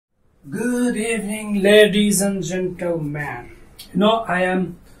Good evening, ladies and gentlemen. I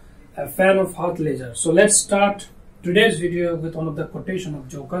am a fan of hot leisure. So let's start today's video with one of the quotation of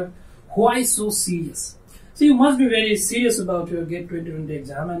Joker. Why so serious? So you must be very serious about your GATE 2020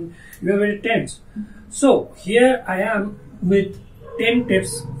 exam and you are very tense. So here I am with 10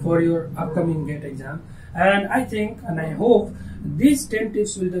 tips for your upcoming GATE exam, and I think and I hope these 10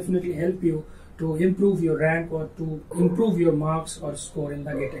 tips will definitely help you to improve your rank or to improve your marks or score in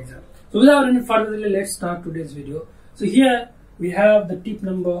the GATE exam. So without any further delay, let's start today's video. So here we have the tip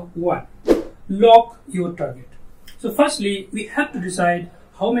number 1. Lock your target. So firstly, we have to decide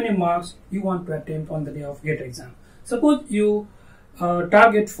how many marks you want to attempt on the day of GATE exam. Suppose you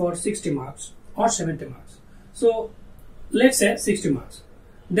target for 60 marks or 70 marks. So let's say 60 marks.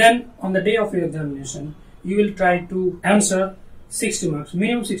 Then on the day of your examination, you will try to answer 60 marks,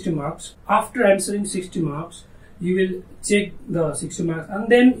 minimum 60 marks. After answering 60 marks, you will check the 60 marks and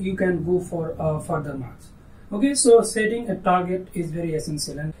then you can go for further marks. Okay, so setting a target is very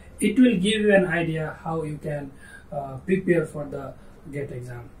essential and it will give you an idea how you can prepare for the GATE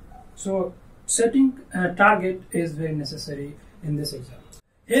exam. So setting a target is very necessary in this exam.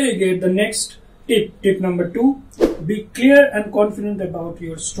 Here you get the next tip, tip number 2. Be clear and confident about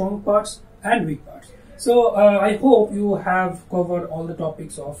your strong parts and weak parts. So I hope you have covered all the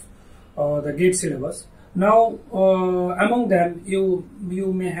topics of the GATE syllabus. Now among them you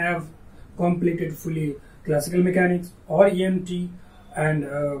may have completed fully classical mechanics or EMT and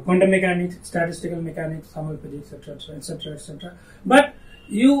quantum mechanics, statistical mechanics, thermal physics, etc, etc. But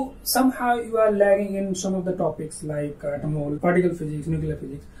you are lagging in some of the topics like atom, particle physics, nuclear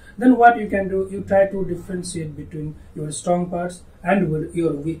physics. Then what you can do, you try to differentiate between your strong parts and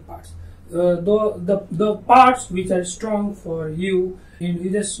your weak parts. The parts which are strong for you, you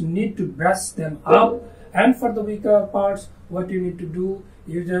just need to brush them up, and for the weaker parts, what you need to do,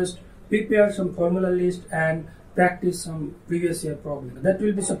 you just prepare some formula list and practice some previous year problems. That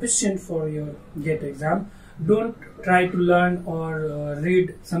will be sufficient for your GATE exam. Don't try to learn or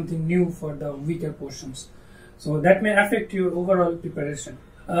read something new for the weaker portions. So that may affect your overall preparation.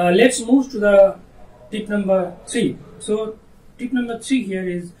 Let's move to the tip number 3. So tip number 3 here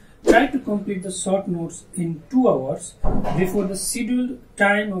is try to complete the short notes in 2 hours before the scheduled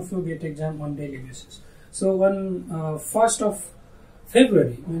time of your GATE exam on daily basis. So on 1st of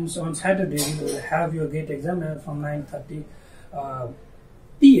February, means on Saturday, you will have your GATE exam from 9:30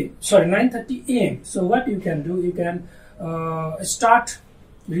 a.m. So what you can do, you can start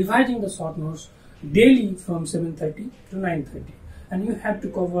revising the short notes daily from 7:30 to 9:30, and you have to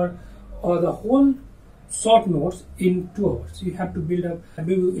cover the whole short notes in 2 hours. You have to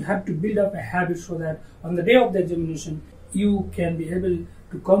build up a habit so that on the day of the examination you can be able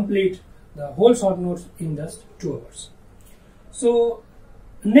to complete the whole short notes in just 2 hours. So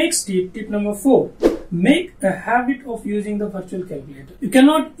next tip number 4, make a habit of using the virtual calculator. You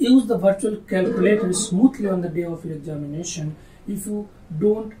cannot use the virtual calculator smoothly on the day of your examination if you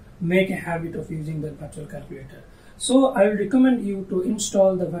don't make a habit of using the virtual calculator. So I will recommend you to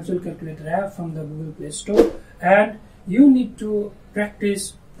install the virtual calculator app from the Google Play Store, and you need to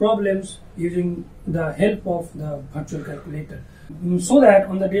practice problems using the help of the virtual calculator, so that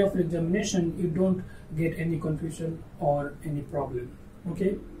on the day of examination you don't get any confusion or any problem.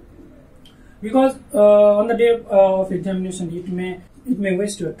 Okay, because on the day of examination it may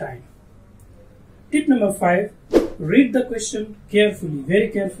waste your time. Tip number 5, read the question carefully, very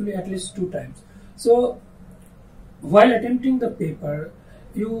carefully, at least 2 times. So while attempting the paper,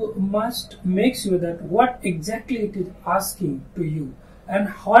 you must make sure that what exactly it is asking to you and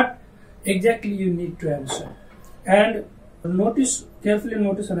what exactly you need to answer. And carefully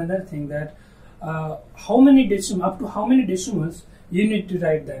notice another thing, that up to how many decimals you need to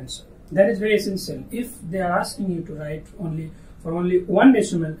write the answer. That is very essential. If they are asking you to write for only 1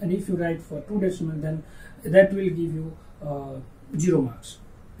 decimal, and if you write for 2 decimal, then that will give you 0 marks,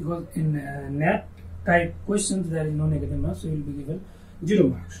 because in NET type questions there is no negative marks, so you will be given 0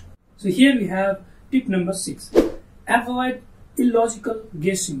 marks. So here we have tip number 6. Avoid illogical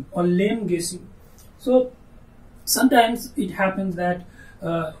guessing or lame guessing. So sometimes it happens that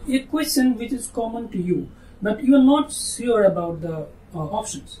a question which is common to you, but you are not sure about the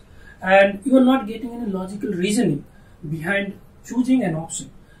options, and you are not getting any logical reasoning behind choosing an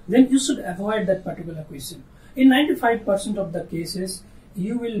option, then you should avoid that particular question. In 95% of the cases,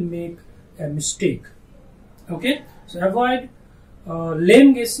 you will make a mistake. Okay, so avoid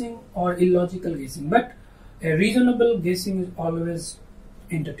lame guessing or illogical guessing, but a reasonable guessing is always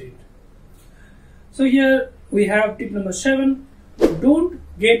entertained. So here we have tip number 7. Don't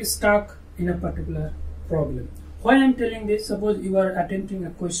get stuck in a particular problem. Why I'm telling this? Suppose you are attempting a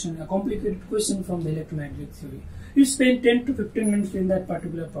complicated question from the electromagnetic theory. You spend 10 to 15 minutes in that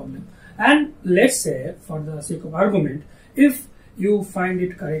particular problem. And let's say, for the sake of argument, if you find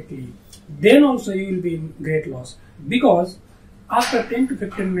it correctly, then also you will be in great loss. Because after 10 to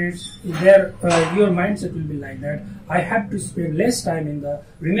 15 minutes, your mindset will be like that. I have to spend less time in the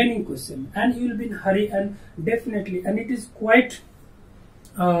remaining question, and you will be in hurry, and definitely, and it is quite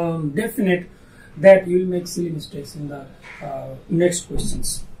definite that you will make silly mistakes in the next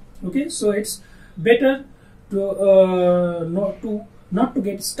questions. Okay, so it's better to not to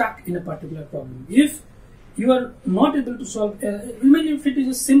get stuck in a particular problem. If you are not able to solve, even if it is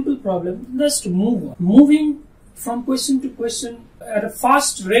a simple problem, just move on. Moving from question to question at a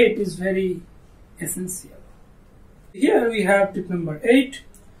fast rate is very essential. Here we have tip number 8.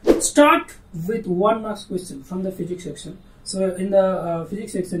 Start with 1 marks question from the physics section. So in the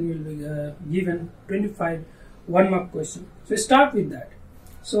physics section you will be given 25 1 mark question. So start with that.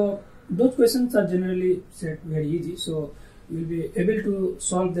 So those questions are generally set very easy, so you will be able to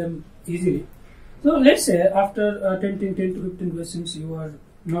solve them easily. So let's say after attempting 10 to 15 questions you are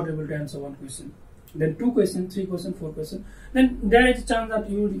not able to answer one question, then 2 questions, 3 questions, 4 questions, then there is a chance that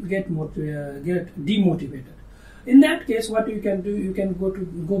you will get demotivated. In that case, what you can do, you can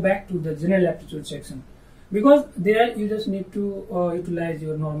go back to the general aptitude section, because there you just need to utilize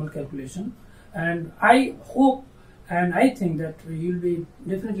your normal calculation, and I hope and I think that you will be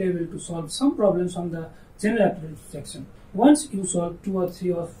definitely able to solve some problems from the general aptitude section. Once you solve 2 or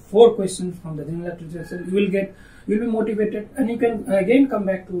 3 or 4 questions from the general aptitude section, you'll be motivated, and you can again come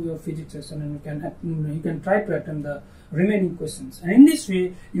back to your physics section, and you can try to attempt the remaining questions, and in this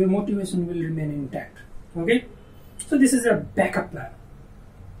way your motivation will remain intact. Okay, so this is a backup plan.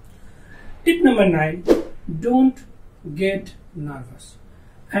 Tip number 9: don't get nervous.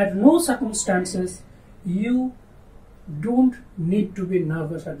 At no circumstances you don't need to be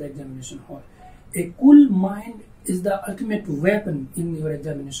nervous at the examination hall. A cool mind is the ultimate weapon in your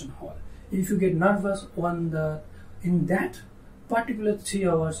examination hall. If you get nervous in that particular 3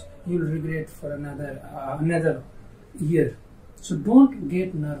 hours, you'll regret for another year. So don't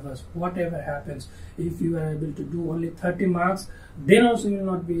get nervous. Whatever happens, if you are able to do only 30 marks, then also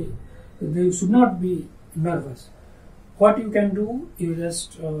you should not be nervous. What you can do, you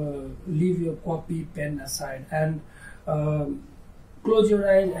just leave your copy pen aside and close your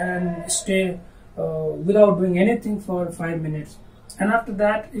eyes and stay without doing anything for 5 minutes, and after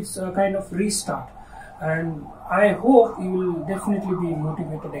that it's a kind of restart, and I hope you will definitely be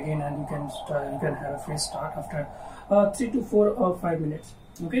motivated again, and you can have a fresh start after 3 to 4 or 5 minutes.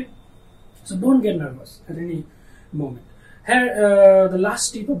 Okay, so don't get nervous at any moment. Here the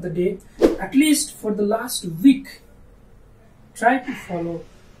last tip of the day: at least for the last week, try to follow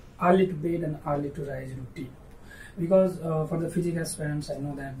early to bed and early to rise routine. Because for the physics aspirants, I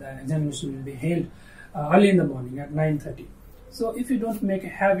know that the examination will be held early in the morning at 9:30. So if you don't make a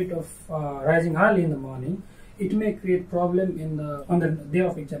habit of rising early in the morning, it may create problem on the day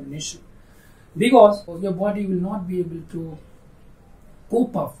of examination, because your body will not be able to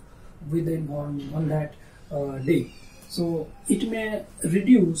cope up with the environment on that day. So it may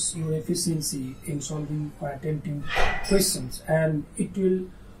reduce your efficiency in solving or attempting questions, and it will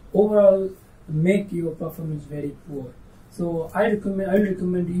overall make your performance very poor. So I will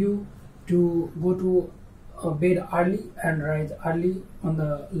recommend you to go to bed early and rise early on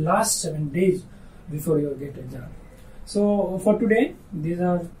the last 7 days before your GATE exam. So for today, these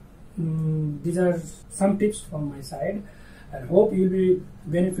are some tips from my side, and hope you will be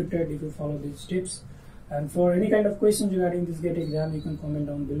benefited if you follow these tips. And for any kind of questions regarding this GATE exam, you can comment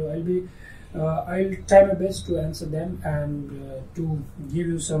down below. I'll try my best to answer them and to give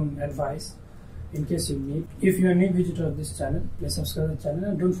you some advice in case you need. If you are a new visitor of this channel, please subscribe to the channel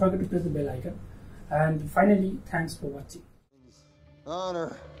and don't forget to press the bell icon. And finally, thanks for watching.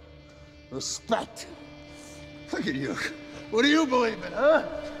 Honor, respect. Look at you. What do you believe in, huh?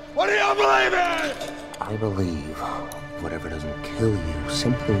 What do you believe in? I believe whatever doesn't kill you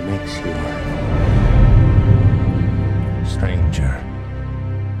simply makes you stranger.